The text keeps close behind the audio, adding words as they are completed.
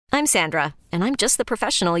I'm Sandra, and I'm just the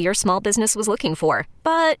professional your small business was looking for.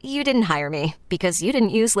 But you didn't hire me because you didn't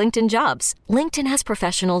use LinkedIn Jobs. LinkedIn has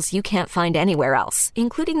professionals you can't find anywhere else,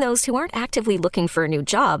 including those who aren't actively looking for a new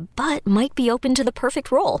job, but might be open to the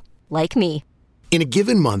perfect role, like me. In a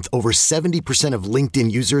given month, over 70% of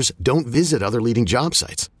LinkedIn users don't visit other leading job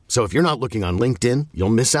sites. So if you're not looking on LinkedIn, you'll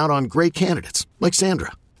miss out on great candidates like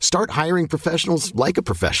Sandra. Start hiring professionals like a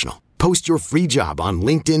professional. Post your free job on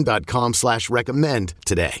linkedin.com/recommend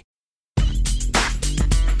today.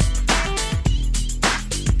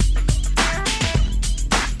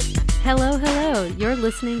 Hello, hello. You're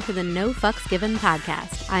listening to the No Fucks Given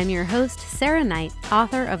podcast. I'm your host, Sarah Knight,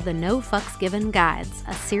 author of the No Fucks Given Guides,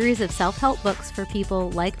 a series of self-help books for people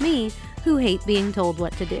like me who hate being told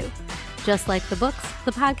what to do. Just like the books,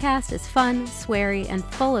 the podcast is fun, sweary, and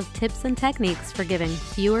full of tips and techniques for giving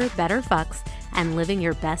fewer, better fucks and living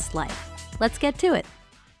your best life. Let's get to it.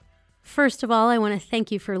 First of all, I want to thank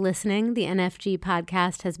you for listening. The NFG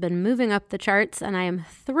podcast has been moving up the charts, and I am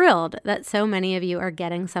thrilled that so many of you are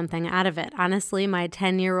getting something out of it. Honestly, my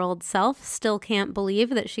 10-year-old self still can't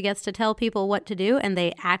believe that she gets to tell people what to do, and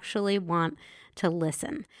they actually want to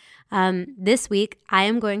listen. This week, I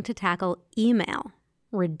am going to tackle email.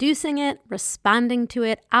 Reducing it, responding to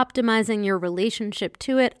it, optimizing your relationship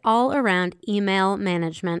to it, all around email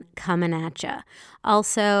management coming at ya.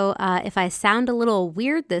 Also, if I sound a little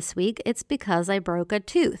weird this week, it's because I broke a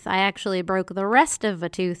tooth. I actually broke the rest of a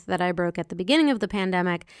tooth that I broke at the beginning of the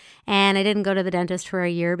pandemic, and I didn't go to the dentist for a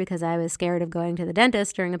year because I was scared of going to the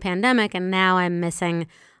dentist during a pandemic, and now I'm missing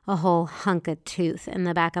a whole hunk of tooth in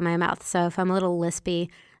the back of my mouth. So if I'm a little lispy,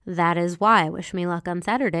 that is why. Wish me luck on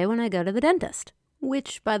Saturday when I go to the dentist.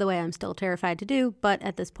 Which, by the way, I'm still terrified to do, but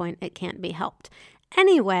at this point, it can't be helped.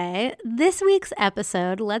 Anyway, this week's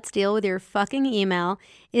episode, Let's Deal with Your Fucking Email,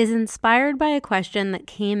 is inspired by a question that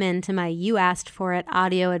came into my You Asked For It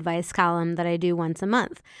audio advice column that I do once a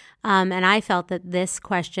month. And I felt that this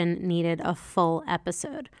question needed a full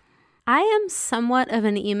episode. I am somewhat of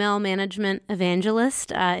an email management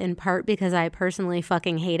evangelist, in part because I personally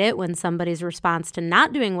fucking hate it when somebody's response to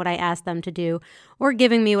not doing what I asked them to do or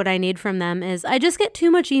giving me what I need from them is, I just get too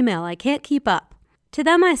much email, I can't keep up. To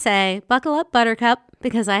them I say, buckle up, buttercup,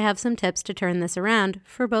 because I have some tips to turn this around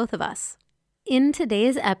for both of us. In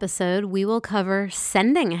today's episode, we will cover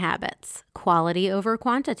sending habits, quality over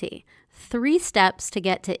quantity, 3 steps to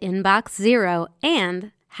get to inbox zero,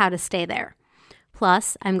 and how to stay there.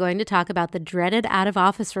 Plus, I'm going to talk about the dreaded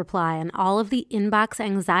out-of-office reply and all of the inbox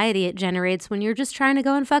anxiety it generates when you're just trying to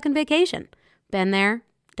go on fucking vacation. Been there,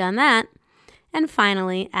 done that. And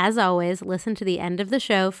finally, as always, listen to the end of the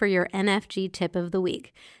show for your NFG tip of the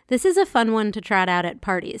week. This is a fun one to trot out at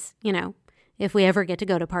parties, if we ever get to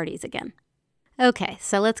go to parties again. Okay,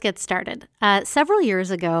 so let's get started. Several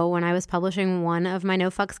years ago, when I was publishing one of my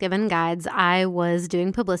No Fucks Given guides, I was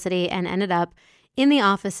doing publicity and ended up in the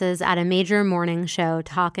offices at a major morning show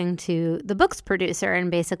talking to the book's producer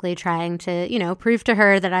and basically trying to, prove to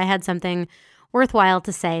her that I had something worthwhile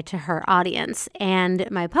to say to her audience.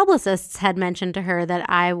 And my publicists had mentioned to her that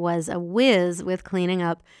I was a whiz with cleaning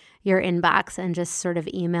up your inbox and just sort of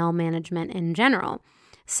email management in general.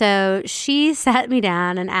 So she sat me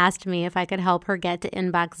down and asked me if I could help her get to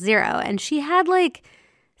inbox zero. And she had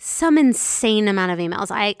some insane amount of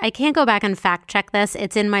emails. I can't go back and fact check this.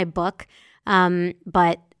 It's in my book.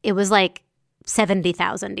 But it was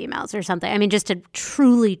 70,000 emails or something. I mean, just a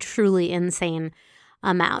truly, truly insane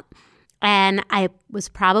amount. And I was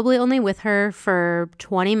probably only with her for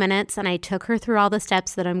 20 minutes, and I took her through all the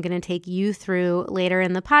steps that I'm going to take you through later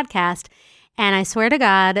in the podcast. And I swear to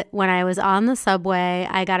God, when I was on the subway,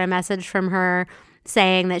 I got a message from her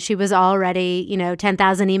saying that she was already,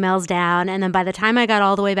 10,000 emails down. And then by the time I got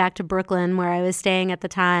all the way back to Brooklyn, where I was staying at the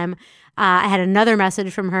time, I had another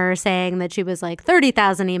message from her saying that she was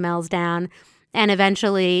 30,000 emails down. And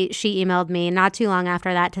eventually she emailed me not too long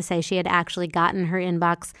after that to say she had actually gotten her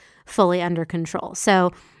inbox fully under control.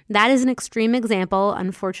 So that is an extreme example.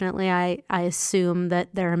 Unfortunately, I assume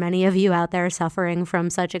that there are many of you out there suffering from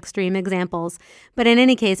such extreme examples. But in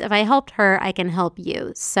any case, if I helped her, I can help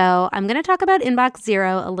you. So I'm going to talk about inbox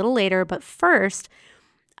zero a little later. But first,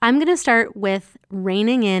 I'm going to start with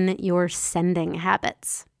reining in your sending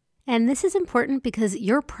habits. And this is important because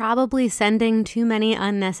you're probably sending too many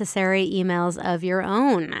unnecessary emails of your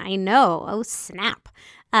own. I know. Oh, snap.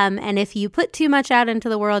 And if you put too much out into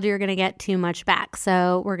the world, you're going to get too much back.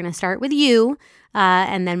 So we're going to start with you,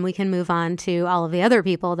 and then we can move on to all of the other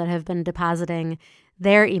people that have been depositing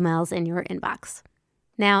their emails in your inbox.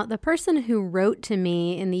 Now, the person who wrote to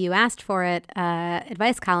me in the You Asked For It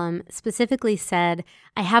advice column specifically said,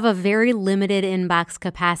 I have a very limited inbox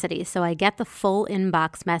capacity, so I get the full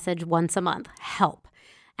inbox message once a month. Help.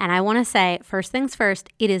 And I want to say, first things first,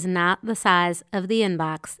 it is not the size of the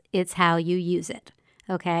inbox, it's how you use it,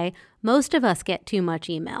 okay? Most of us get too much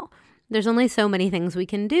email. There's only so many things we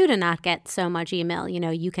can do to not get so much email. You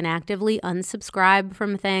know, you can actively unsubscribe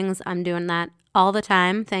from things. I'm doing that all the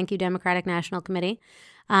time. Thank you, Democratic National Committee.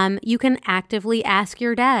 You can actively ask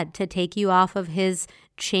your dad to take you off of his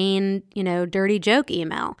chain, dirty joke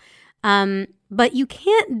email. But you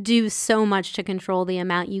can't do so much to control the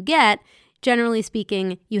amount you get. Generally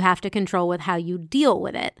speaking, you have to control with how you deal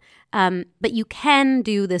with it. But you can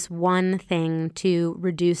do this one thing to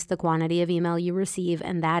reduce the quantity of email you receive,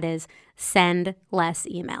 and that is send less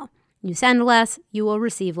email. You send less, you will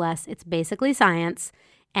receive less. It's basically science,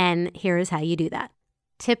 and here is how you do that.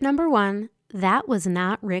 Tip number 1, that was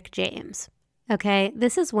not Rick James. Okay,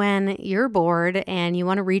 this is when you're bored and you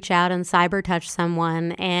want to reach out and cyber touch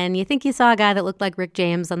someone and you think you saw a guy that looked like Rick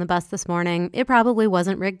James on the bus this morning. It probably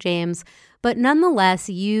wasn't Rick James, but nonetheless,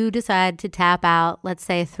 you decide to tap out, let's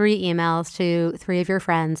say, 3 emails to 3 of your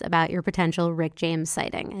friends about your potential Rick James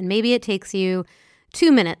sighting. And maybe it takes you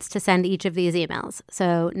 2 minutes to send each of these emails.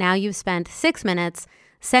 So now you've spent 6 minutes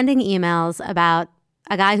sending emails about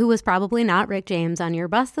a guy who was probably not Rick James on your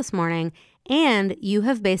bus this morning, and you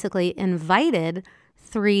have basically invited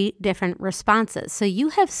 3 different responses. So you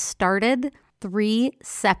have started 3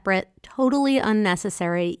 separate, totally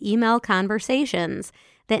unnecessary email conversations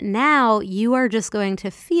that now you are just going to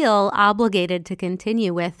feel obligated to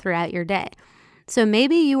continue with throughout your day. So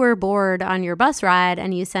maybe you were bored on your bus ride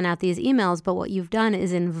and you sent out these emails, but what you've done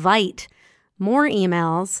is invite more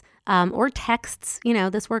emails or texts,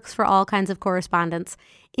 this works for all kinds of correspondence,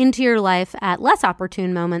 into your life at less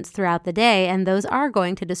opportune moments throughout the day, and those are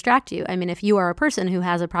going to distract you. I mean, if you are a person who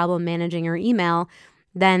has a problem managing your email,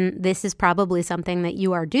 then this is probably something that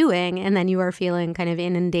you are doing, and then you are feeling kind of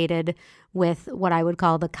inundated with what I would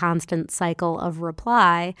call the constant cycle of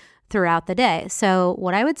reply throughout the day. So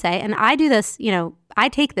what I would say, and I do this, I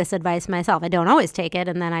take this advice myself. I don't always take it,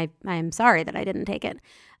 and then I'm sorry that I didn't take it.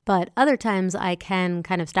 But other times I can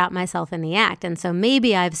kind of stop myself in the act. And so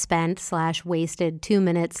maybe I've spent/wasted 2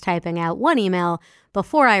 minutes typing out 1 email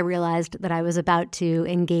before I realized that I was about to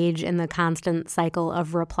engage in the constant cycle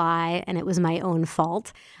of reply, and it was my own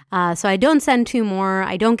fault. So I don't send 2 more.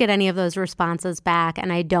 I don't get any of those responses back,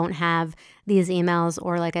 and I don't have these emails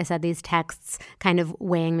or, like I said, these texts kind of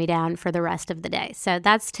weighing me down for the rest of the day. So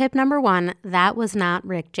that's tip number 1. That was not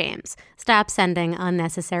Rick James. Stop sending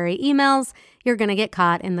unnecessary emails. You're going to get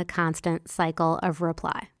caught in the constant cycle of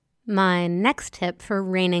reply. My next tip for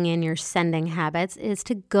reining in your sending habits is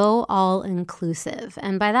to go all inclusive.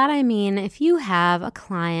 And by that I mean if you have a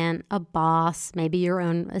client, a boss, maybe your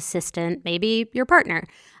own assistant, maybe your partner,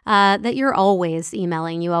 that you're always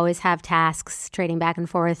emailing, you always have tasks, trading back and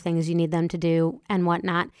forth, things you need them to do and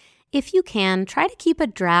whatnot. If you can, try to keep a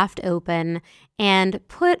draft open and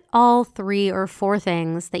put all 3 or 4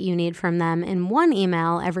 things that you need from them in one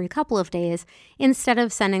email every couple of days instead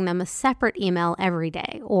of sending them a separate email every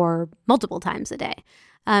day or multiple times a day.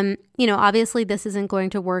 Obviously this isn't going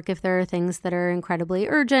to work if there are things that are incredibly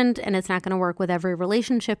urgent, and it's not going to work with every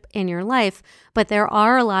relationship in your life, but there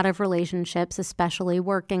are a lot of relationships, especially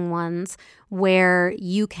working ones, where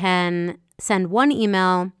you can send 1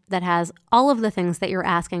 email that has all of the things that you're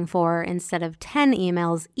asking for instead of 10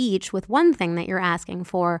 emails each with 1 thing that you're asking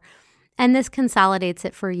for. And this consolidates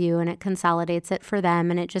it for you and it consolidates it for them,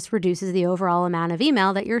 and it just reduces the overall amount of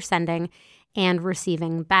email that you're sending and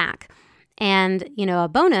receiving back. And, a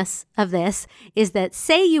bonus of this is that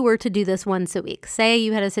say you were to do this once a week. Say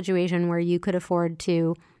you had a situation where you could afford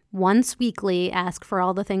to once weekly ask for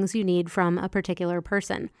all the things you need from a particular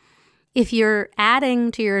person. If you're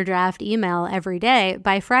adding to your draft email every day,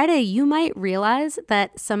 by Friday, you might realize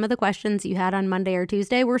that some of the questions you had on Monday or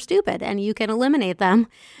Tuesday were stupid, and you can eliminate them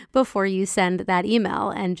before you send that email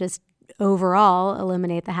and just overall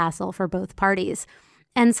eliminate the hassle for both parties.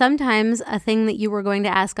 And sometimes a thing that you were going to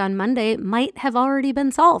ask on Monday might have already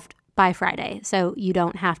been solved by Friday, so you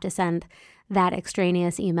don't have to send that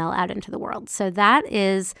extraneous email out into the world. So that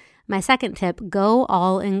is my second tip. Go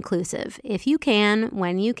all inclusive. If you can,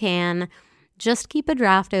 when you can, just keep a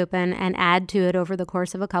draft open and add to it over the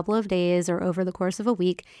course of a couple of days or over the course of a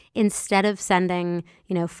week instead of sending,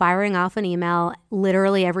 firing off an email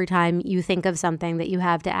literally every time you think of something that you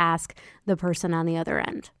have to ask the person on the other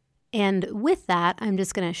end. And with that, I'm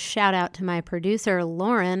just going to shout out to my producer,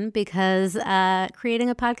 Lauren, because creating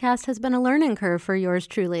a podcast has been a learning curve for yours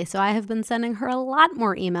truly. So I have been sending her a lot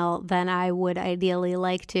more email than I would ideally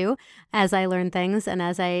like to as I learn things and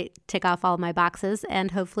as I tick off all my boxes.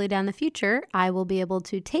 And hopefully down the future, I will be able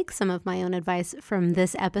to take some of my own advice from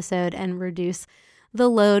this episode and reduce the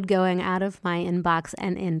load going out of my inbox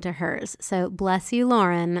and into hers. So bless you,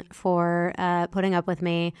 Lauren, for putting up with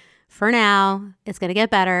me. For now, it's going to get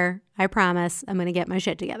better. I promise. I'm going to get my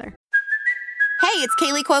shit together. Hey, it's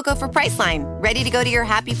Kaylee Cuoco for Priceline. Ready to go to your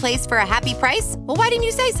happy place for a happy price? Well, why didn't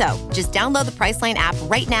you say so? Just download the Priceline app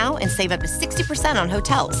right now and save up to 60% on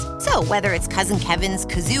hotels. So whether it's Cousin Kevin's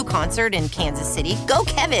Kazoo Concert in Kansas City, go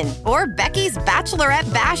Kevin, or Becky's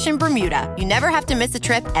Bachelorette Bash in Bermuda, you never have to miss a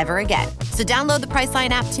trip ever again. So download the Priceline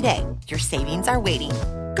app today. Your savings are waiting.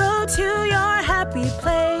 Go to your happy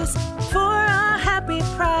place for a happy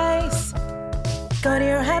price. Go to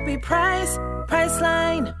your happy price,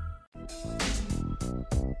 Priceline.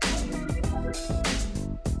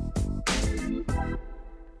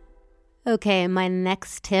 Okay, my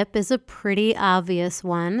next tip is a pretty obvious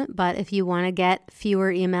one, but if you want to get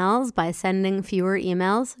fewer emails by sending fewer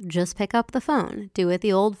emails, just pick up the phone. Do it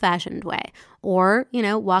the old-fashioned way. Or,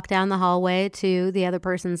 walk down the hallway to the other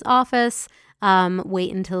person's office,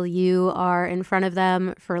 wait until you are in front of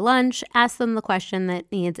them for lunch, ask them the question that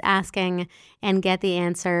needs asking, and get the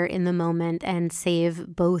answer in the moment and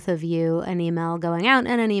save both of you an email going out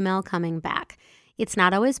and an email coming back. It's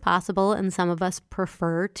not always possible, and some of us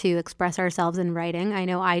prefer to express ourselves in writing. I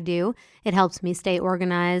know I do. It helps me stay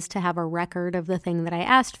organized, to have a record of the thing that I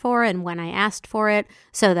asked for and when I asked for it,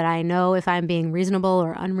 so that I know if I'm being reasonable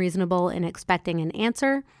or unreasonable in expecting an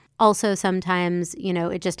answer. Also, sometimes,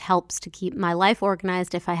 it just helps to keep my life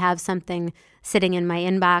organized if I have something sitting in my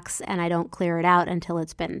inbox and I don't clear it out until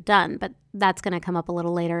it's been done. But that's going to come up a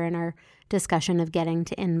little later in our discussion of getting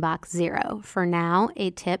to inbox zero. For now,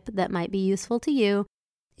 a tip that might be useful to you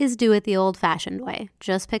is do it the old-fashioned way.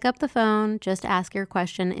 Just pick up the phone, just ask your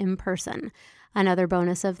question in person. Another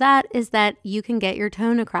bonus of that is that you can get your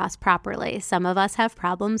tone across properly. Some of us have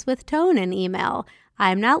problems with tone in email.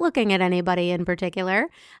 I'm not looking at anybody in particular,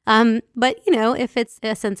 but if it's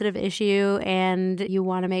a sensitive issue and you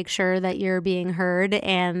want to make sure that you're being heard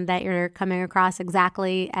and that you're coming across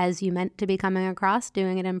exactly as you meant to be coming across,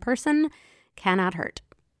 doing it in person cannot hurt.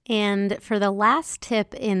 And for the last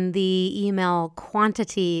tip in the email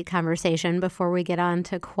quantity conversation before we get on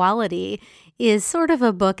to quality is sort of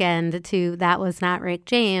a bookend to That Was Not Rick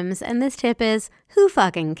James. And this tip is, who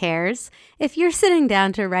fucking cares? If you're sitting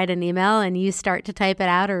down to write an email and you start to type it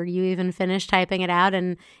out, or you even finish typing it out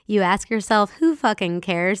and you ask yourself, who fucking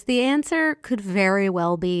cares? The answer could very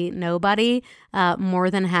well be nobody,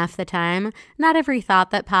 more than half the time. Not every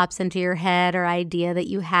thought that pops into your head or idea that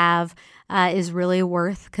you have is really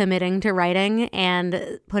worth committing to writing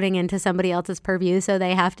and putting into somebody else's purview so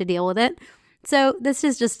they have to deal with it. So this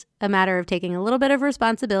is just a matter of taking a little bit of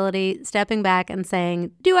responsibility, stepping back and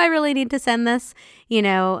saying, do I really need to send this?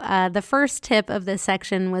 The first tip of this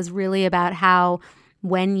section was really about how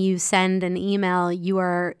when you send an email, you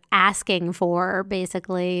are asking for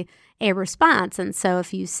basically a response. And so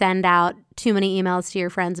if you send out too many emails to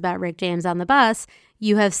your friends about Rick James on the bus,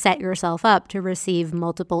 you have set yourself up to receive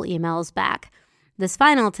multiple emails back. This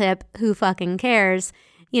final tip, who fucking cares?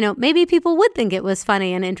 Maybe people would think it was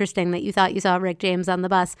funny and interesting that you thought you saw Rick James on the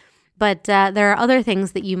bus, but there are other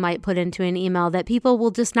things that you might put into an email that people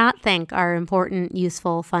will just not think are important,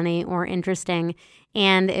 useful, funny, or interesting.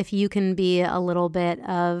 And if you can be a little bit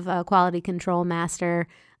of a quality control master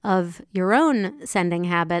of your own sending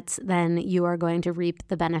habits, then you are going to reap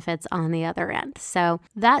the benefits on the other end. So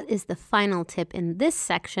that is the final tip in this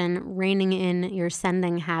section, reining in your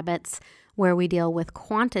sending habits, where we deal with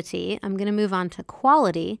quantity. I'm going to move on to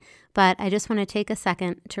quality, but I just want to take a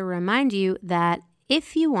second to remind you that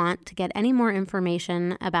if you want to get any more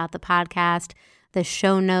information about the podcast, the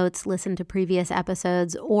show notes, listen to previous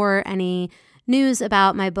episodes, or any news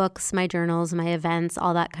about my books, my journals, my events,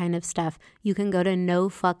 all that kind of stuff, you can go to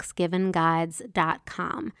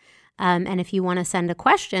nofucksgivenguides.com. And if you want to send a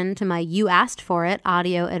question to my You Asked For It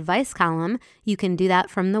audio advice column, you can do that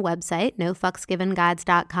from the website,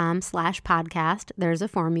 nofucksgivenguides.com/podcast. There's a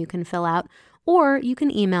form you can fill out, or you can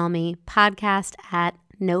email me,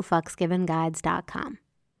 podcast@nofucksgivenguides.com.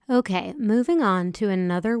 Okay, moving on to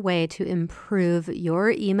another way to improve your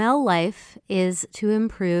email life is to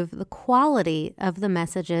improve the quality of the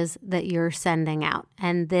messages that you're sending out.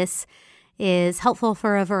 And this is helpful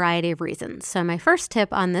for a variety of reasons. So my first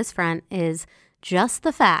tip on this front is just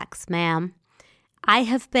the facts, ma'am. I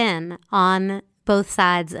have been on both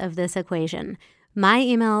sides of this equation. My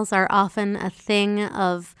emails are often a thing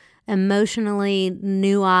of emotionally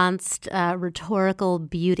nuanced, rhetorical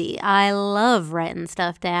beauty. I love writing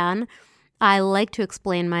stuff down. I like to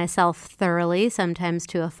explain myself thoroughly, sometimes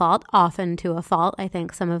to a fault, often to a fault. I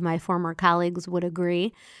think some of my former colleagues would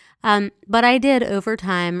agree. But I did over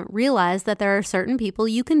time realize that there are certain people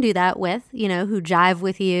you can do that with, who jive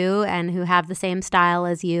with you and who have the same style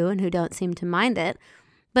as you and who don't seem to mind it.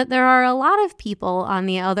 But there are a lot of people on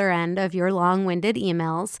the other end of your long-winded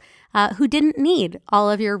emails who didn't need all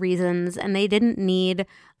of your reasons and they didn't need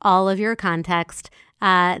all of your context.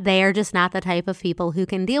 They are just not the type of people who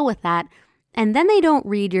can deal with that. And then they don't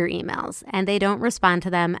read your emails and they don't respond to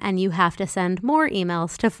them and you have to send more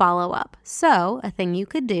emails to follow up. So a thing you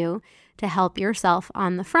could do to help yourself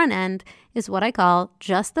on the front end is what I call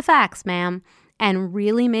just the facts, ma'am, and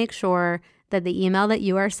really make sure that the email that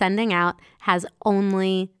you are sending out has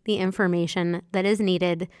only the information that is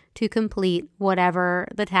needed to complete whatever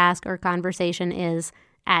the task or conversation is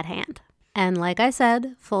at hand. And like I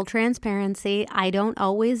said, full transparency, I don't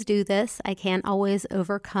always do this. I can't always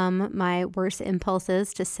overcome my worst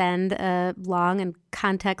impulses to send a long and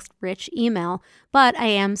context-rich email, but I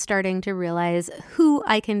am starting to realize who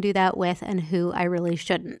I can do that with and who I really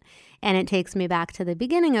shouldn't. And it takes me back to the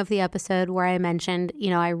beginning of the episode where I mentioned,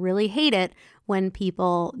 I really hate it when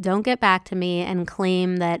people don't get back to me and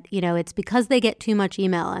claim that, it's because they get too much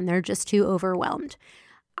email and they're just too overwhelmed.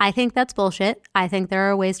 I think that's bullshit. I think there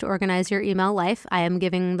are ways to organize your email life. I am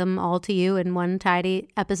giving them all to you in one tidy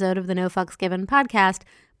episode of the No Fucks Given podcast.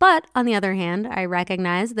 But on the other hand, I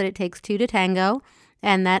recognize that it takes two to tango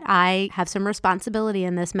and that I have some responsibility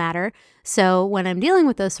in this matter. So when I'm dealing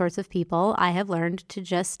with those sorts of people, I have learned to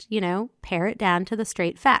just, pare it down to the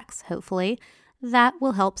straight facts. Hopefully that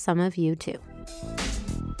will help some of you too.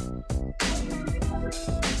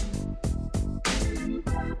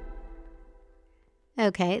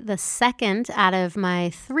 Okay, the second out of my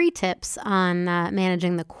 3 tips on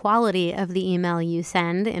managing the quality of the email you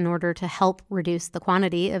send in order to help reduce the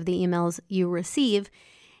quantity of the emails you receive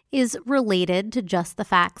is related to just the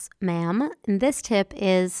facts, ma'am. And this tip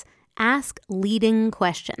is ask leading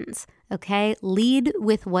questions, okay? Lead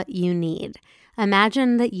with what you need.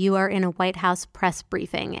 Imagine that you are in a White House press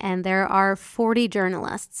briefing and there are 40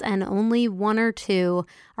 journalists and only 1 or 2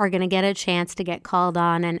 are going to get a chance to get called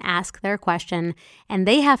on and ask their question, and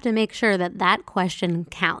they have to make sure that that question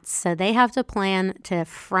counts. So they have to plan to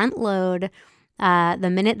front load the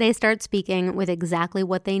minute they start speaking with exactly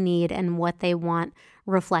what they need and what they want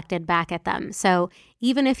reflected back at them. So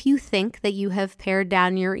even if you think that you have pared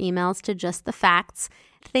down your emails to just the facts,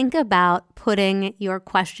 think about putting your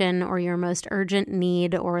question or your most urgent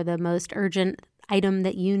need or the most urgent item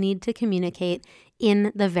that you need to communicate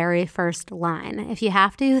in the very first line. If you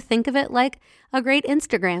have to, think of it like a great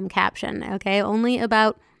Instagram caption, okay? Only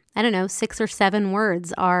about, 6 or 7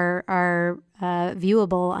 words are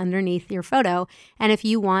viewable underneath your photo. And if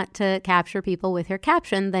you want to capture people with your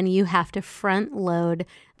caption, then you have to front load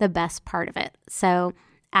the best part of it. So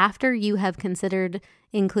after you have considered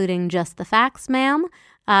including just the facts, ma'am,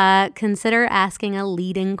 consider asking a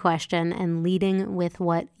leading question and leading with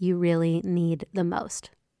what you really need the most.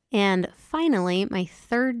 And finally, my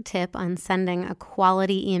 3rd tip on sending a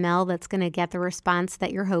quality email that's going to get the response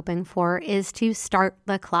that you're hoping for is to start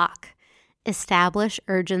the clock. Establish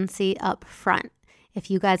urgency up front. If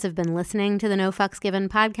you guys have been listening to the No Fucks Given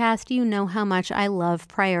podcast, you know how much I love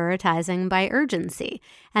prioritizing by urgency.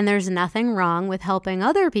 And there's nothing wrong with helping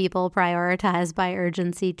other people prioritize by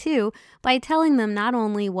urgency too, by telling them not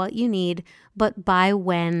only what you need, but by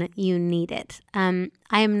when you need it. I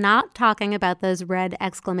am not talking about those red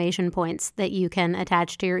exclamation points that you can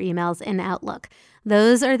attach to your emails in Outlook.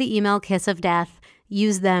 Those are the email kiss of death.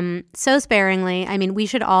 Use them so sparingly. I mean, we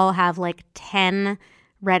should all have like 10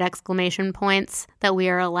 red exclamation points that we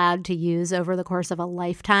are allowed to use over the course of a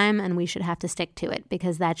lifetime, and we should have to stick to it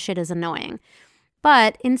because that shit is annoying.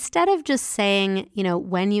 But instead of just saying,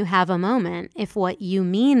 when you have a moment, if what you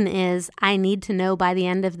mean is, I need to know by the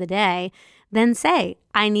end of the day, then say,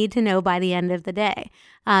 I need to know by the end of the day.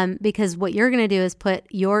 Because what you're going to do is put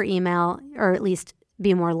your email, or at least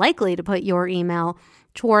be more likely to put your email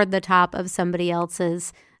toward the top of somebody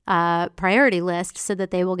else's priority list so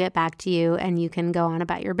that they will get back to you and you can go on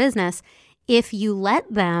about your business. If you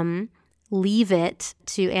let them leave it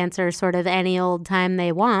to answer sort of any old time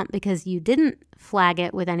they want because you didn't flag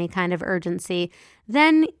it with any kind of urgency,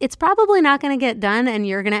 then it's probably not going to get done and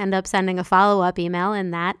you're going to end up sending a follow-up email,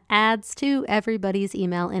 and that adds to everybody's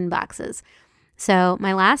email inboxes. So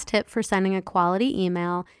my last tip for sending a quality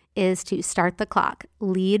email is to start the clock.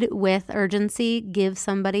 Lead with urgency, give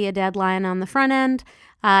somebody a deadline on the front end,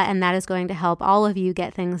 and that is going to help all of you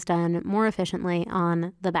get things done more efficiently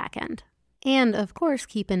on the back end. And of course,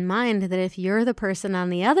 keep in mind that if you're the person on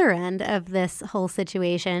the other end of this whole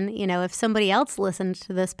situation, if somebody else listened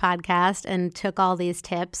to this podcast and took all these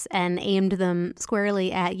tips and aimed them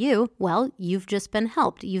squarely at you, well, you've just been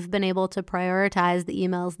helped. You've been able to prioritize the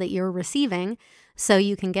emails that you're receiving so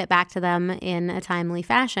you can get back to them in a timely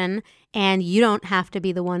fashion, and you don't have to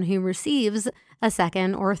be the one who receives a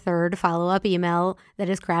second or third follow-up email that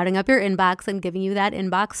is crowding up your inbox and giving you that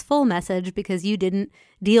inbox full message because you didn't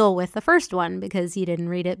deal with the first one, because you didn't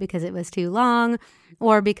read it because it was too long,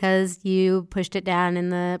 or because you pushed it down in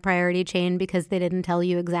the priority chain because they didn't tell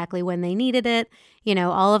you exactly when they needed it.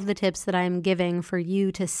 All of the tips that I'm giving for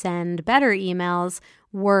you to send better emails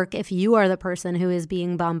work if you are the person who is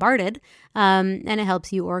being bombarded, and it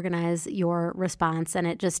helps you organize your response. And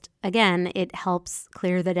it just, again, it helps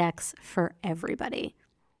clear the decks for everybody.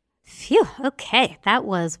 Phew, okay, that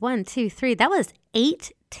was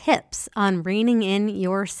 8 tips on reining in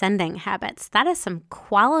your sending habits. That is some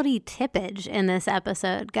quality tippage in this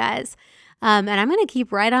episode, guys. And I'm going to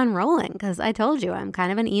keep right on rolling because I told you I'm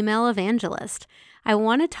kind of an email evangelist. I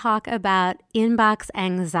want to talk about inbox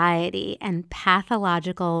anxiety and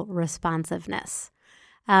pathological responsiveness.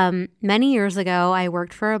 Many years ago, I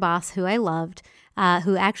worked for a boss who I loved,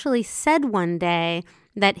 who actually said one day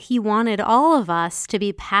that he wanted all of us to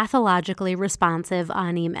be pathologically responsive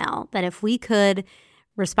on email, that if we could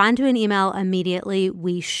respond to an email immediately,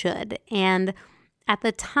 we should. And at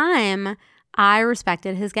the time, I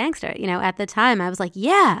respected his gangster. At the time I was like,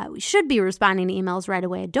 yeah, we should be responding to emails right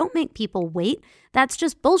away. Don't make people wait. That's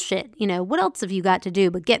just bullshit. What else have you got to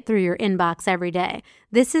do but get through your inbox every day?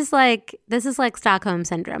 This is like Stockholm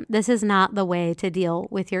Syndrome. This is not the way to deal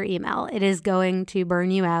with your email. It is going to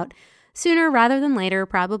burn you out sooner rather than later,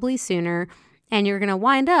 probably sooner. And you're going to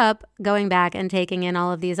wind up going back and taking in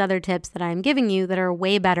all of these other tips that I'm giving you that are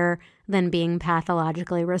way better than being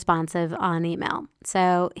pathologically responsive on email.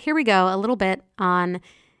 So here we go, a little bit on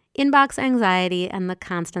inbox anxiety and the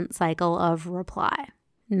constant cycle of reply.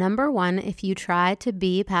 Number 1, if you try to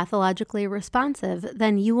be pathologically responsive,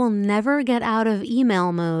 then you will never get out of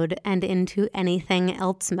email mode and into anything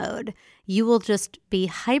else mode. You will just be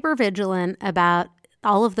hypervigilant about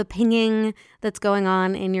all of the pinging that's going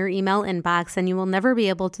on in your email inbox, and you will never be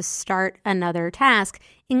able to start another task,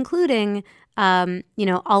 including,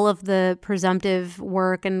 all of the presumptive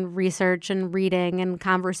work and research and reading and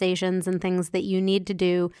conversations and things that you need to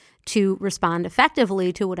do to respond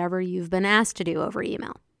effectively to whatever you've been asked to do over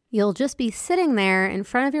email. You'll just be sitting there in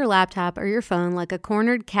front of your laptop or your phone like a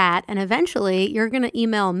cornered cat, and eventually you're going to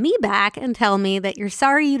email me back and tell me that you're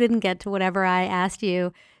sorry you didn't get to whatever I asked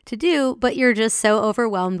you to do, but you're just so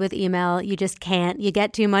overwhelmed with email, you just can't. You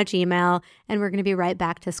get too much email, and we're going to be right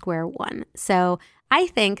back to square one. So I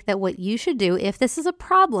think that what you should do, if this is a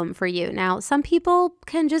problem for you, now some people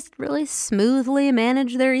can just really smoothly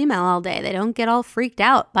manage their email all day. They don't get all freaked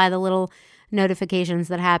out by the little notifications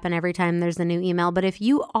that happen every time there's a new email. But if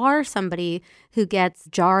you are somebody who gets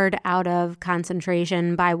jarred out of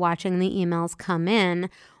concentration by watching the emails come in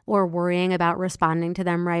or worrying about responding to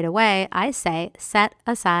them right away, I say set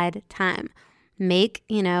aside time. Make,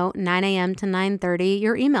 9 a.m. to 9:30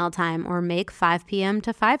 your email time, or make 5 p.m.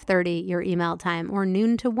 to 5:30 your email time, or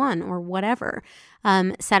noon to 1, or whatever.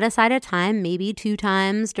 Set aside a time, maybe 2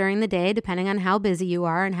 times during the day, depending on how busy you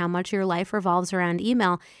are and how much your life revolves around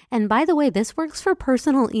email. And by the way, this works for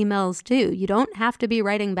personal emails too. You don't have to be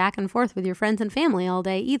writing back and forth with your friends and family all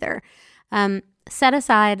day either. Set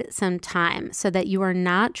aside some time so that you are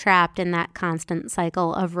not trapped in that constant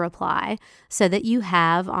cycle of reply, so that you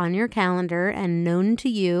have on your calendar and known to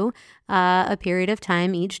you a period of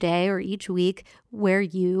time each day or each week where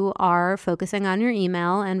you are focusing on your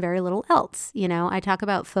email and very little else. I talk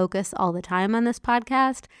about focus all the time on this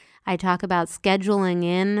podcast. I talk about scheduling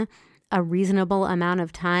in a reasonable amount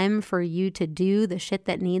of time for you to do the shit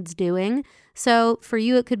that needs doing. So for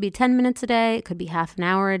you, it could be 10 minutes a day, it could be half an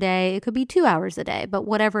hour a day, it could be 2 hours a day, but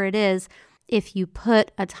whatever it is, if you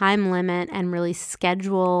put a time limit and really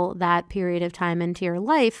schedule that period of time into your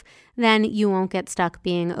life, then you won't get stuck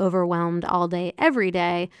being overwhelmed all day, every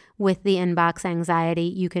day with the inbox anxiety.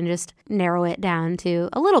 You can just narrow it down to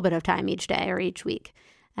a little bit of time each day or each week,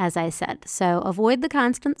 as I said. So avoid the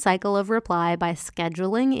constant cycle of reply by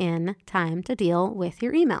scheduling in time to deal with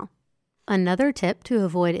your email. Another tip to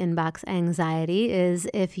avoid inbox anxiety is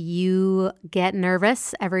if you get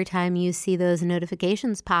nervous every time you see those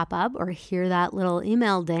notifications pop up or hear that little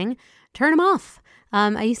email ding, turn them off.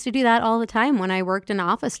 I used to do that all the time when I worked an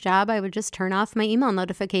office job. I would just turn off my email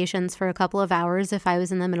notifications for a couple of hours if I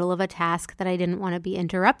was in the middle of a task that I didn't want to be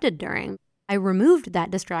interrupted during. I removed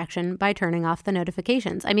that distraction by turning off the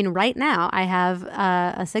notifications. I mean, right now I have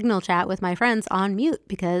a Signal chat with my friends on mute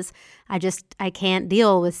because I can't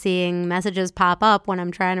deal with seeing messages pop up when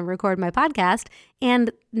I'm trying to record my podcast,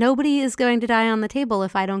 and nobody is going to die on the table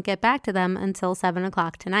if I don't get back to them until 7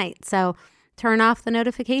 o'clock tonight. So turn off the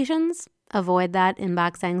notifications, avoid that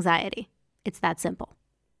inbox anxiety. It's that simple.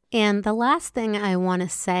 And the last thing I want to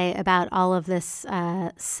say about all of this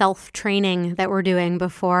self-training that we're doing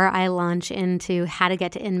before I launch into how to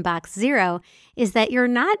get to inbox zero is that you're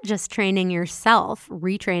not just training yourself,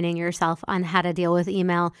 retraining yourself on how to deal with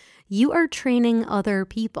email. You are training other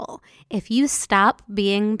people. If you stop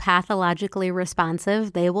being pathologically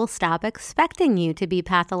responsive, they will stop expecting you to be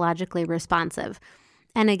pathologically responsive.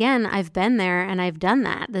 And again, I've been there and I've done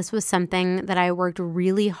that. This was something that I worked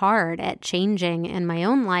really hard at changing in my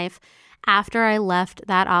own life after I left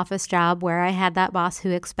that office job where I had that boss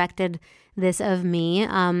who expected this of me.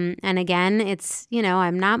 And again, it's,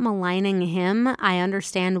 I'm not maligning him. I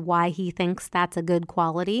understand why he thinks that's a good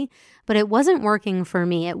quality, but it wasn't working for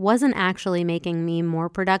me. It wasn't actually making me more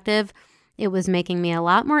productive. It was making me a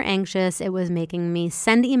lot more anxious. It was making me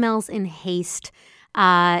send emails in haste.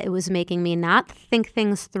 It was making me not think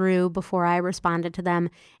things through before I responded to them,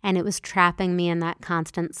 and it was trapping me in that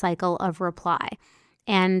constant cycle of reply.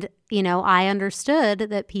 And, I understood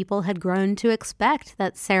that people had grown to expect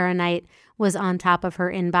that Sarah Knight was on top of her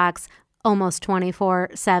inbox almost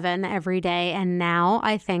 24/7 every day, and now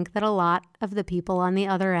I think that a lot of the people on the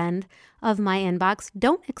other end of my inbox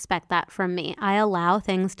don't expect that from me. I allow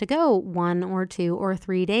things to go 1 or 2 or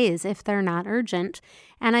 3 days if they're not urgent,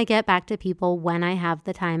 and I get back to people when I have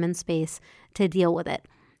the time and space to deal with it.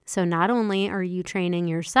 So not only are you training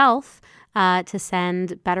yourself to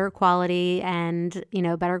send better quality and,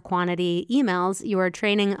 better quantity emails, you are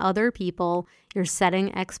training other people. You're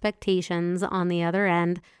setting expectations on the other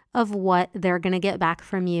end of what they're going to get back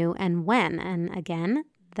from you and when. And again,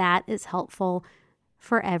 that is helpful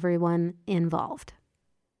for everyone involved.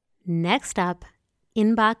 Next up,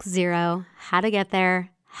 inbox zero, how to get there,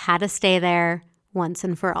 how to stay there once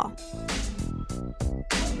and for all.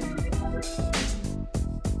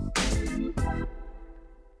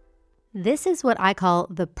 This is what I call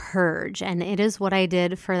the purge, and it is what I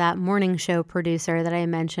did for that morning show producer that I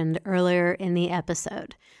mentioned earlier in the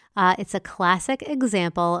episode. It's a classic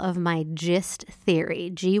example of my GYST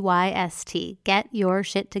theory, GYST, get your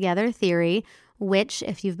shit together theory, which,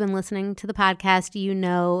 if you've been listening to the podcast,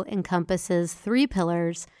 encompasses 3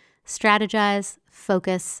 pillars: strategize,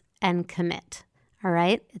 focus, and commit. All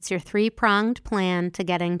right? It's your 3-pronged plan to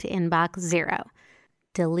getting to inbox zero.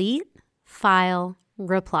 Delete, file,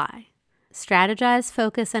 reply. Strategize,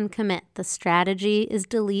 focus, and commit. The strategy is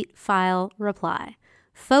delete, file, reply.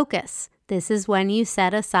 Focus. This is when you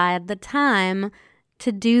set aside the time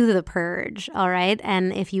to do the purge, all right?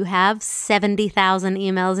 And if you have 70,000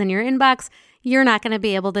 emails in your inbox, you're not going to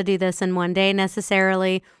be able to do this in one day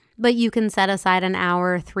necessarily, but you can set aside an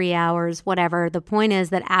hour, 3 hours, whatever. The point is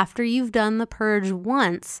that after you've done the purge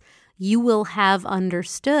once, you will have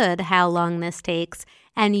understood how long this takes,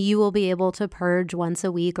 and you will be able to purge once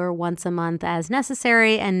a week or once a month as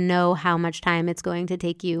necessary and know how much time it's going to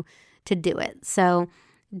take you to do it. So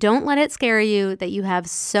don't let it scare you that you have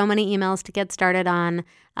so many emails to get started on.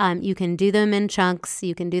 You can do them in chunks.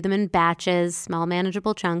 You can do them in batches, small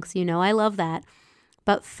manageable chunks. I love that.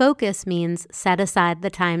 But focus means set aside the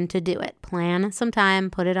time to do it. Plan some time,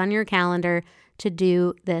 put it on your calendar to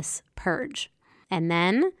do this purge. And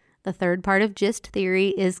then the third part of GYST theory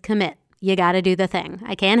is commit. You got to do the thing.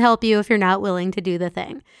 I can't help you if you're not willing to do the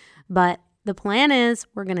thing. But the plan is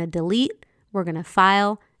we're going to delete, we're going to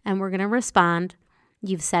file, and we're going to respond.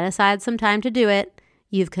 You've set aside some time to do it.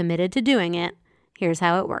 You've committed to doing it. Here's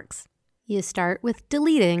how it works. You start with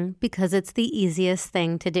deleting because it's the easiest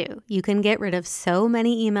thing to do. You can get rid of so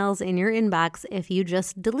many emails in your inbox if you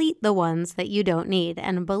just delete the ones that you don't need.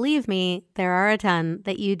 And believe me, there are a ton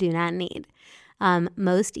that you do not need.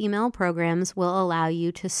 Most email programs will allow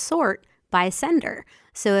you to sort by sender.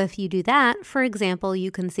 So if you do that, for example,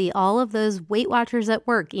 you can see all of those Weight Watchers at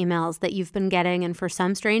Work emails that you've been getting, and for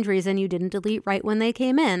some strange reason you didn't delete right when they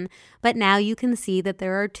came in, but now you can see that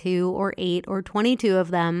there are 2 or 8 or 22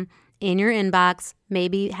 of them in your inbox.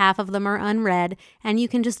 Maybe half of them are unread, and you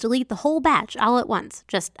can just delete the whole batch all at once.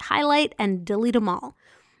 Just highlight and delete them all.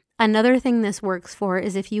 Another thing this works for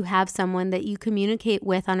is if you have someone that you communicate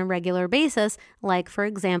with on a regular basis, like, for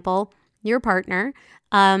example, your partner,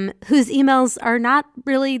 whose emails are not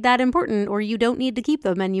really that important, or you don't need to keep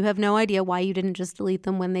them and you have no idea why you didn't just delete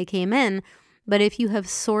them when they came in. But if you have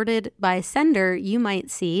sorted by sender, you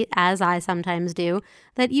might see, as I sometimes do,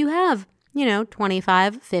 that you have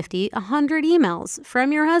 25, 50, 100 emails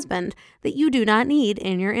from your husband that you do not need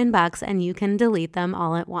in your inbox, and you can delete them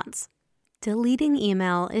all at once. Deleting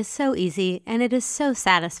email is so easy and it is so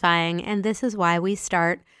satisfying, and this is why we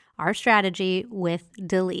start our strategy with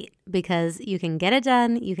delete, because you can get it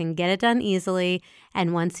done easily,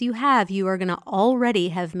 and once you have, you are going to already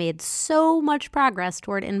have made so much progress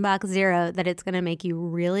toward inbox zero that it's going to make you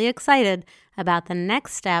really excited about the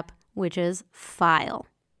next step, which is file.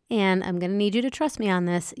 And I'm going to need you to trust me on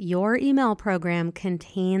this. Your email program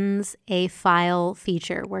contains a file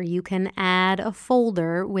feature where you can add a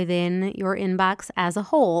folder within your inbox as a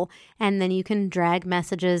whole, and then you can drag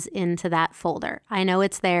messages into that folder. I know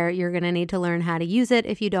it's there. You're going to need to learn how to use it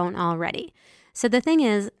if you don't already. So the thing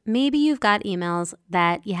is, maybe you've got emails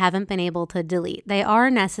that you haven't been able to delete. They are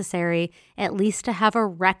necessary, at least to have a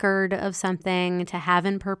record of something, to have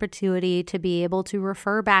in perpetuity, to be able to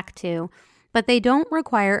refer back to. But they don't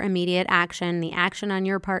require immediate action. The action on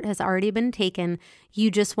your part has already been taken.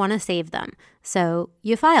 You just want to save them. So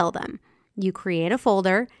you file them. You create a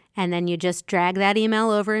folder, and then you just drag that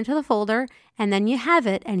email over into the folder, and then you have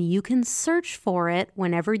it, and you can search for it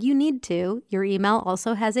whenever you need to. Your email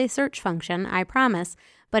also has a search function, I promise,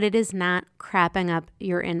 but it is not crapping up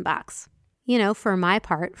your inbox. For my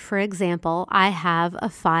part, for example, I have a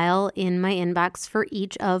file in my inbox for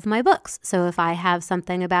each of my books. So if I have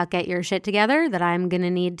something about Get Your Shit Together that I'm going to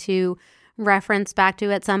need to reference back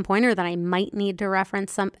to at some point, or that I might need to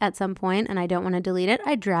reference at some point and I don't want to delete it,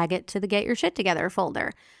 I drag it to the Get Your Shit Together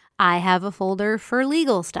folder. I have a folder for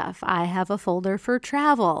legal stuff. I have a folder for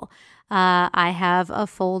travel. I have a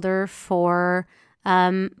folder for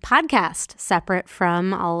podcast, separate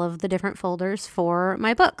from all of the different folders for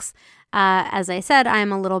my books. As I said,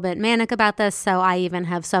 I'm a little bit manic about this, so I even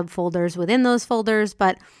have subfolders within those folders.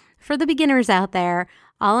 But for the beginners out there,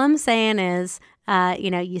 all I'm saying is,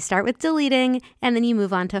 you start with deleting and then you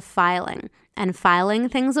move on to filing. And filing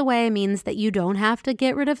things away means that you don't have to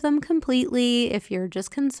get rid of them completely. If you're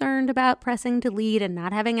just concerned about pressing delete and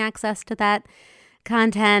not having access to that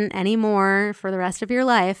content anymore for the rest of your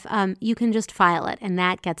life, you can just file it, and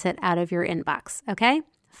that gets it out of your inbox. Okay?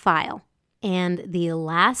 File. And the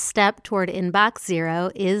last step toward inbox zero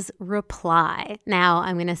is reply. Now,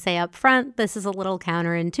 I'm going to say up front, this is a little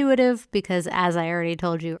counterintuitive because, as I already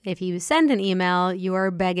told you, if you send an email, you are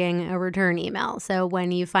begging a return email. So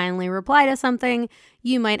when you finally reply to something,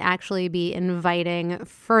 you might actually be inviting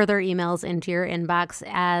further emails into your inbox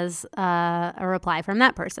as a reply from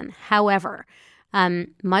that person. However,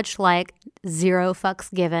 much like zero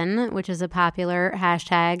fucks given, which is a popular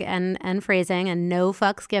hashtag and phrasing, and no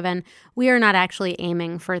fucks given, we are not actually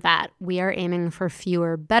aiming for that. We are aiming for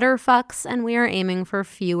fewer better fucks, and we are aiming for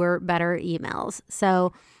fewer better emails.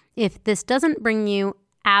 So if this doesn't bring you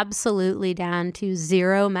absolutely down to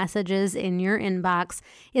zero messages in your inbox,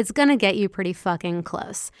 it's going to get you pretty fucking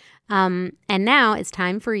close. And now it's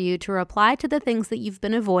time for you to reply to the things that you've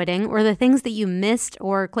been avoiding, or the things that you missed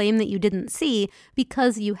or claim that you didn't see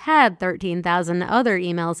because you had 13,000 other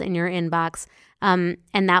emails in your inbox, and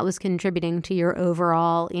that was contributing to your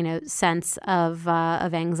overall, sense of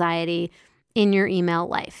anxiety in your email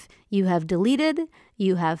life. You have deleted,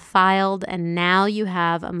 you have filed, and now you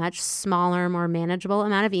have a much smaller, more manageable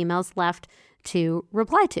amount of emails left to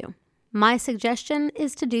reply to. My suggestion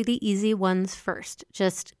is to do the easy ones first.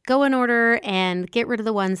 Just go in order and get rid of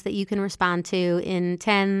the ones that you can respond to in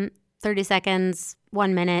 10, 30 seconds,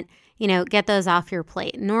 1 minute. Get those off your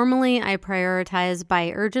plate. Normally, I prioritize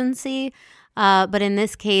by urgency, but in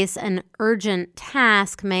this case, an urgent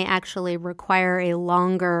task may actually require a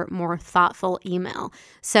longer, more thoughtful email.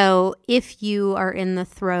 So if you are in the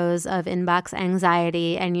throes of inbox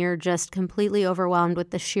anxiety and you're just completely overwhelmed with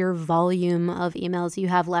the sheer volume of emails you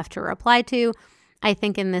have left to reply to, I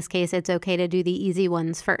think in this case, it's okay to do the easy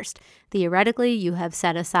ones first. Theoretically, you have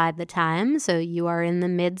set aside the time, so you are in the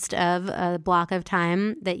midst of a block of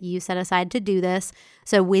time that you set aside to do this.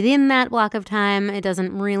 So within that block of time, it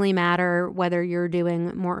doesn't really matter whether you're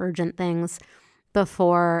doing more urgent things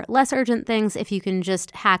before less urgent things. If you can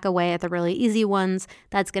just hack away at the really easy ones,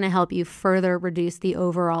 that's going to help you further reduce the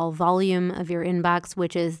overall volume of your inbox,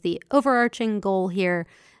 which is the overarching goal here.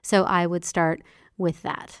 So I would start with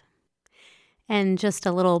that. And just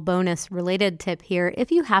a little bonus related tip here, if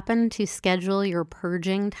you happen to schedule your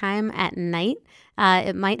purging time at night,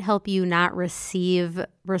 it might help you not receive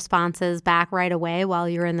responses back right away while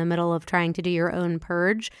you're in the middle of trying to do your own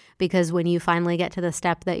purge, because when you finally get to the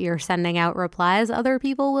step that you're sending out replies, other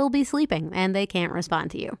people will be sleeping and they can't respond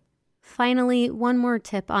to you. Finally, one more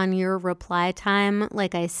tip on your reply time.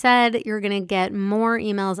 Like I said, you're going to get more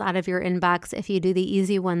emails out of your inbox if you do the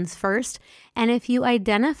easy ones first. And if you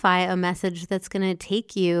identify a message that's going to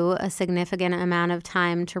take you a significant amount of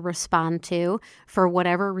time to respond to for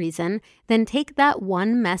whatever reason, then take that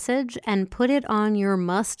one message and put it on your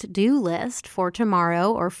must-do list for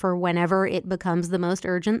tomorrow or for whenever it becomes the most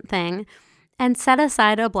urgent thing, and set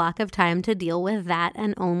aside a block of time to deal with that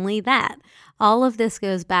and only that. All of this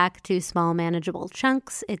goes back to small, manageable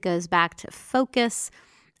chunks. It goes back to focus,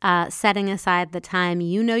 setting aside the time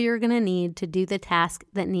you know you're going to need to do the task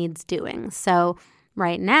that needs doing. So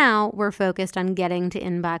right now, we're focused on getting to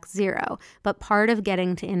inbox 0. But part of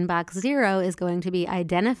getting to inbox 0 is going to be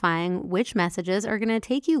identifying which messages are going to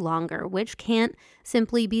take you longer, which can't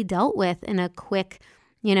simply be dealt with in a quick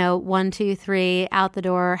 1, 2, 3, out the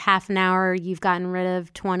door, half an hour, you've gotten rid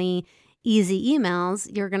of 20 easy emails.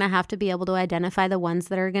 You're going to have to be able to identify the ones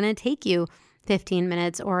that are going to take you 15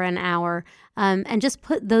 minutes or an hour, and just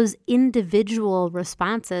put those individual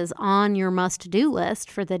responses on your must-do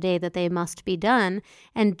list for the day that they must be done,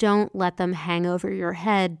 and don't let them hang over your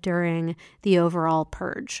head during the overall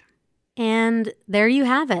purge. And there you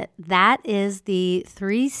have it. That is the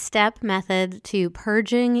 3-step method to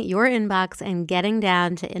purging your inbox and getting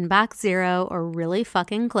down to inbox 0 or really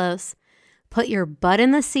fucking close. Put your butt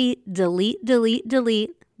in the seat, delete, delete,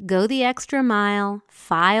 delete, go the extra mile,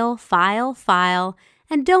 file, file, file,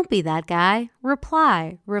 and don't be that guy.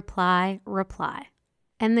 Reply, reply, reply.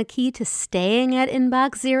 And the key to staying at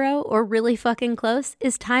inbox 0 or really fucking close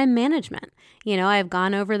is time management. I've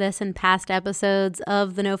gone over this in past episodes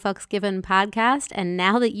of the No Fucks Given podcast, and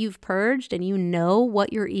now that you've purged and you know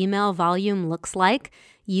what your email volume looks like,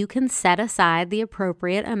 you can set aside the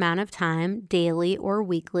appropriate amount of time daily or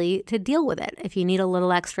weekly to deal with it. If you need a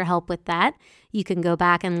little extra help with that, you can go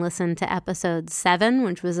back and listen to episode 7,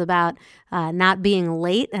 which was about not being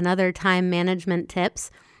late and other time management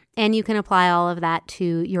tips. And you can apply all of that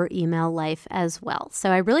to your email life as well.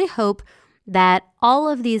 So I really hope that all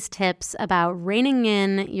of these tips about reining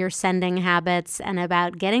in your sending habits and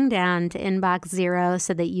about getting down to inbox 0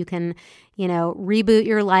 so that you can, reboot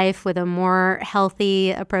your life with a more healthy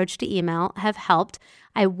approach to email have helped.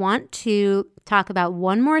 I want to talk about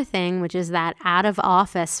one more thing, which is that out of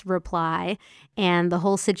office reply and the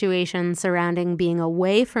whole situation surrounding being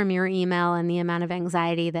away from your email and the amount of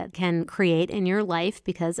anxiety that can create in your life,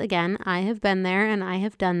 because again, I have been there and I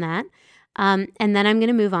have done that. And then I'm going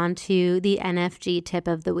to move on to the NFG tip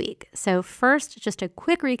of the week. So first, just a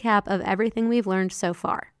quick recap of everything we've learned so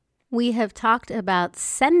far. We have talked about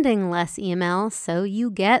sending less email so you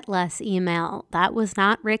get less email. That was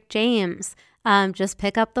not Rick James. Just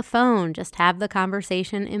pick up the phone, just have the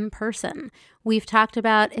conversation in person. We've talked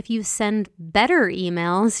about if you send better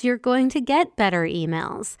emails, you're going to get better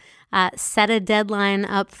emails. Set a deadline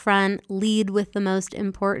up front, lead with the most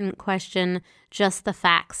important question, just the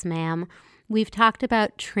facts, ma'am. We've talked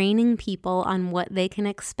about training people on what they can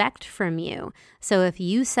expect from you. So if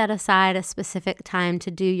you set aside a specific time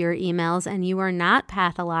to do your emails and you are not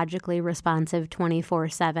pathologically responsive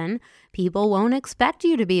 24/7, people won't expect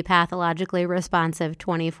you to be pathologically responsive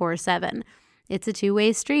 24/7. It's a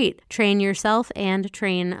two-way street. Train yourself and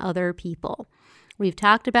train other people. We've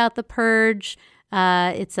talked about the purge.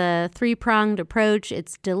 It's a 3-pronged approach.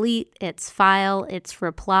 It's delete, it's file, it's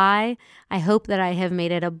reply. I hope that I have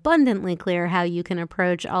made it abundantly clear how you can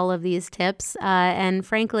approach all of these tips. And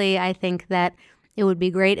frankly, I think that it would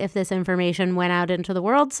be great if this information went out into the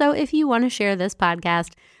world. So if you want to share this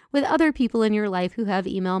podcast with other people in your life who have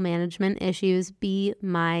email management issues, be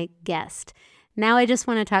my guest. Now I just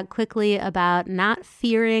want to talk quickly about not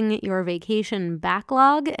fearing your vacation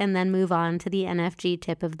backlog and then move on to the NFG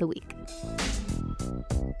tip of the week.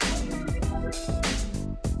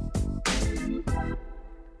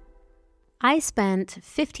 I spent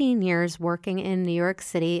 15 years working in New York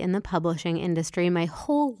City in the publishing industry. My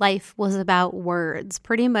whole life was about words.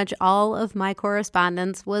 Pretty much all of my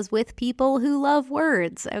correspondence was with people who love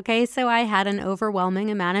words. Okay, so I had an overwhelming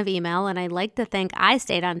amount of email, and I like to think I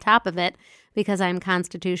stayed on top of it because I'm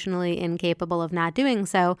constitutionally incapable of not doing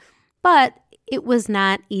so. But it was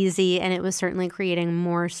not easy, and it was certainly creating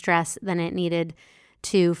more stress than it needed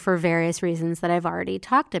to for various reasons that I've already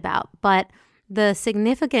talked about. But The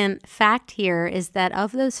significant fact here is that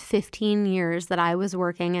of those 15 years that I was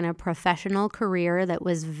working in a professional career that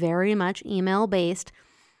was very much email-based,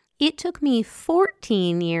 it took me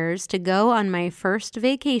 14 years to go on my first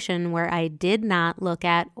vacation where I did not look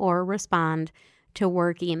at or respond to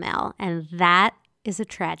work email, and that is a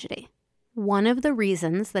tragedy. One of the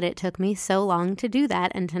reasons that it took me so long to do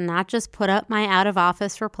that and to not just put up my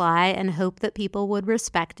out-of-office reply and hope that people would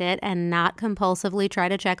respect it and not compulsively try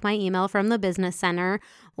to check my email from the business center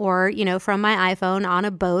or, from my iPhone on a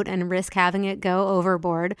boat and risk having it go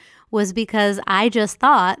overboard was because I just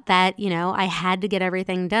thought that, I had to get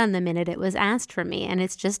everything done the minute it was asked from me, and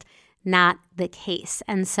it's just not the case.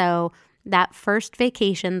 And so that first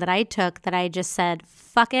vacation that I took that I just said,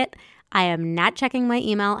 fuck it, I am not checking my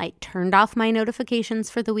email. I turned off my notifications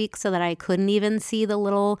for the week so that I couldn't even see the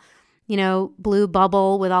little, blue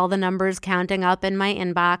bubble with all the numbers counting up in my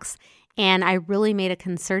inbox. And I really made a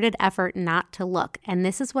concerted effort not to look. And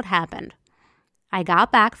this is what happened. I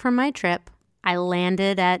got back from my trip. I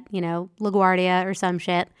landed at, LaGuardia or some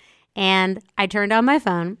shit. And I turned on my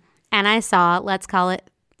phone and I saw, let's call it,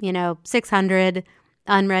 600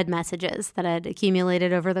 unread messages that had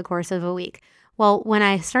accumulated over the course of a week. Well, when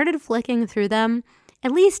I started flicking through them,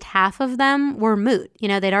 at least half of them were moot.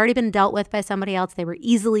 They'd already been dealt with by somebody else. They were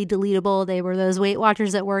easily deletable. They were those Weight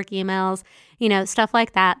Watchers at Work emails, stuff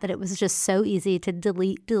like that it was just so easy to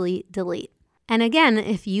delete. And again,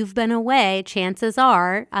 if you've been away, chances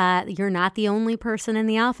are you're not the only person in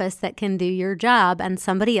the office that can do your job, and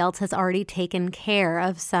somebody else has already taken care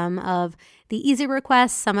of some of the easy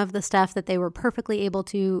requests, some of the stuff that they were perfectly able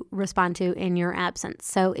to respond to in your absence.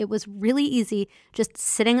 So it was really easy just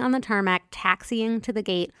sitting on the tarmac, taxiing to the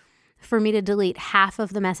gate for me to delete half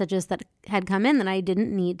of the messages that had come in that I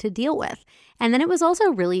didn't need to deal with. And then it was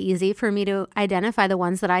also really easy for me to identify the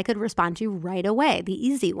ones that I could respond to right away, the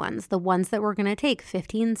easy ones, the ones that were going to take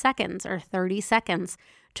 15 seconds or 30 seconds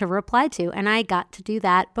to reply to. And I got to do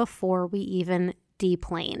that before we even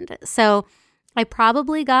deplaned. So I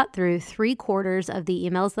probably got through 3/4 of the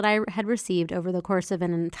emails that I had received over the course of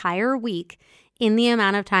an entire week in the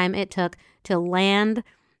amount of time it took to land,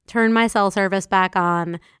 turn my cell service back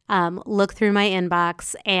on, look through my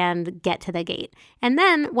inbox, and get to the gate. And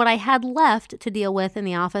then what I had left to deal with in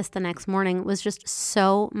the office the next morning was just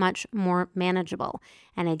so much more manageable.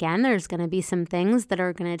 And again, there's going to be some things that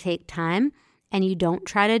are going to take time, and you don't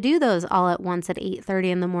try to do those all at once at 8:30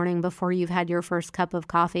 in the morning before you've had your first cup of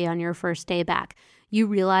coffee on your first day back. You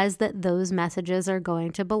realize that those messages are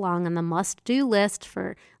going to belong on the must-do list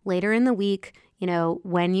for later in the week,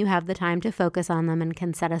 when you have the time to focus on them and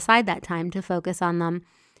can set aside that time to focus on them.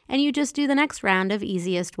 And you just do the next round of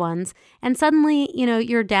easiest ones. And suddenly,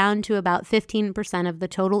 you're down to about 15% of the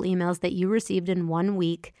total emails that you received in 1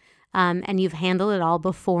 week. And you've handled it all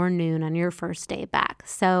before noon on your first day back.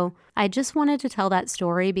 So I just wanted to tell that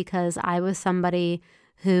story because I was somebody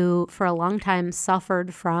who for a long time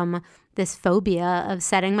suffered from this phobia of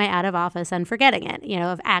setting my out of office and forgetting it,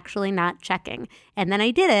 of actually not checking. And then I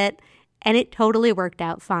did it, and it totally worked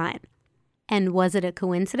out fine. And was it a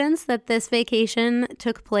coincidence that this vacation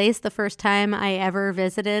took place the first time I ever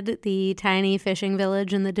visited the tiny fishing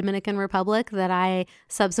village in the Dominican Republic that I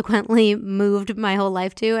subsequently moved my whole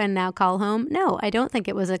life to and now call home? No, I don't think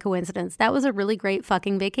it was a coincidence. That was a really great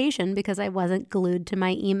fucking vacation because I wasn't glued to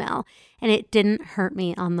my email. And it didn't hurt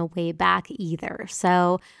me on the way back either.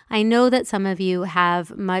 So I know that some of you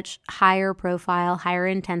have much higher profile, higher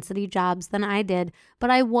intensity jobs than I did,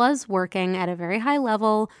 but I was working at a very high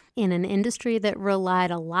level in an industry that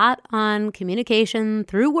relied a lot on communication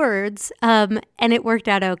through words, and it worked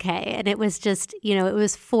out okay. And it was just, it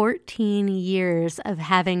was 14 years of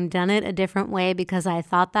having done it a different way because I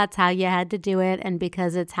thought that's how you had to do it and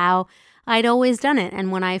because it's how I'd always done it.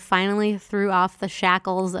 And when I finally threw off the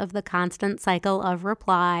shackles of the constant cycle of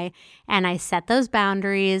reply and I set those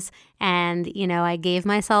boundaries and, I gave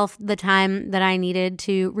myself the time that I needed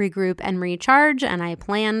to regroup and recharge, and I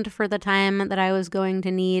planned for the time that I was going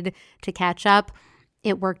to need to catch up,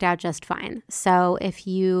 it worked out just fine. So if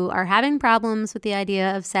you are having problems with the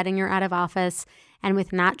idea of setting your out of office and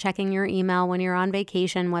with not checking your email when you're on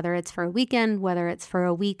vacation, whether it's for a weekend, whether it's for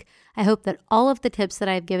a week, I hope that all of the tips that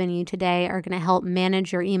I've given you today are going to help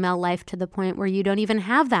manage your email life to the point where you don't even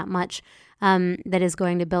have that much that is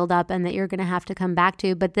going to build up and that you're going to have to come back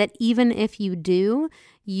to. But that even if you do,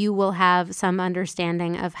 you will have some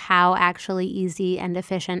understanding of how actually easy and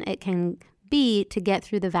efficient it can be to get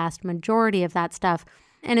through the vast majority of that stuff.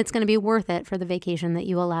 And it's going to be worth it for the vacation that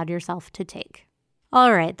you allowed yourself to take.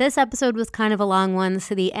 All right, this episode was kind of a long one,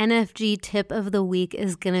 so the NFG tip of the week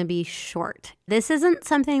is going to be short. This isn't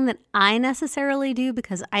something that I necessarily do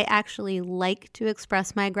because I actually like to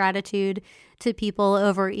express my gratitude to people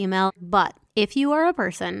over email. But if you are a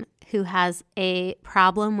person who has a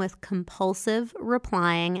problem with compulsive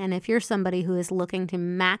replying, and if you're somebody who is looking to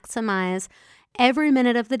maximize every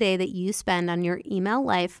minute of the day that you spend on your email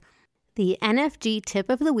life, the NFG tip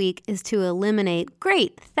of the week is to eliminate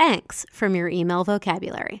 "great, thanks" from your email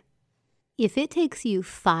vocabulary. If it takes you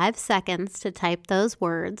 5 seconds to type those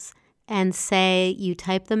words and say you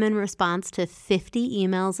type them in response to 50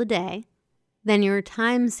 emails a day, then your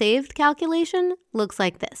time saved calculation looks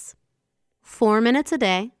like this. 4 minutes a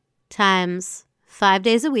day times 5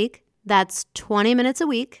 days a week, that's 20 minutes a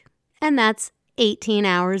week, and that's 18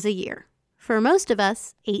 hours a year. For most of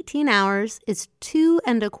us, 18 hours is 2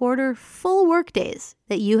 1/4 full work days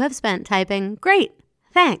that you have spent typing "great,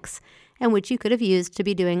 thanks," and which you could have used to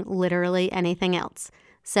be doing literally anything else.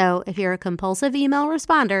 So if you're a compulsive email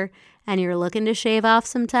responder and you're looking to shave off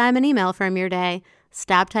some time and email from your day,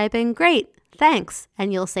 stop typing "great, thanks,"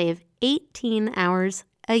 and you'll save 18 hours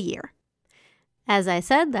a year. As I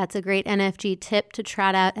said, that's a great NFG tip to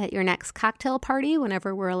trot out at your next cocktail party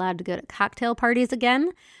whenever we're allowed to go to cocktail parties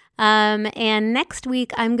again. And next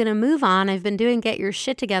week, I'm going to move on. I've been doing Get Your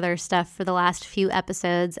Shit Together stuff for the last few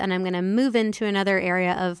episodes, and I'm going to move into another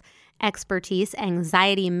area of expertise,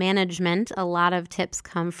 anxiety management. A lot of tips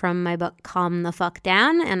come from my book, Calm the Fuck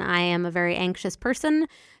Down, and I am a very anxious person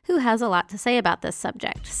who has a lot to say about this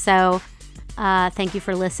subject. So thank you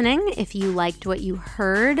for listening. If you liked what you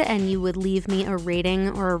heard and you would leave me a rating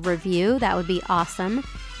or a review, that would be awesome.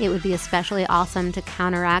 It would be especially awesome to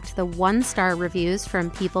counteract the 1-star reviews from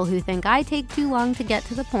people who think I take too long to get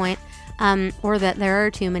to the point, or that there are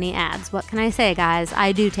too many ads. What can I say, guys?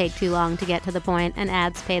 I do take too long to get to the point, and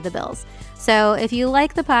ads pay the bills. So if you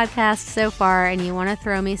like the podcast so far and you want to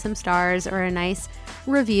throw me some stars or a nice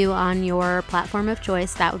review on your platform of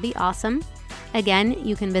choice, that would be awesome. Again,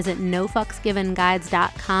 you can visit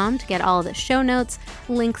nofucksgivenguides.com to get all the show notes,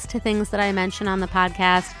 links to things that I mention on the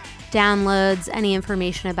podcast, downloads, any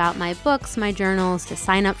information about my books, my journals, to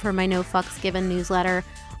sign up for my No Fucks Given newsletter,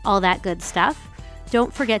 all that good stuff.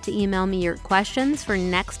 Don't forget to email me your questions for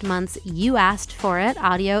next month's You Asked For It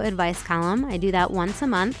audio advice column. I do that once a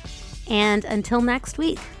month. And until next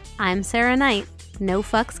week, I'm Sarah Knight. No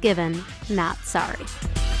fucks given, not sorry.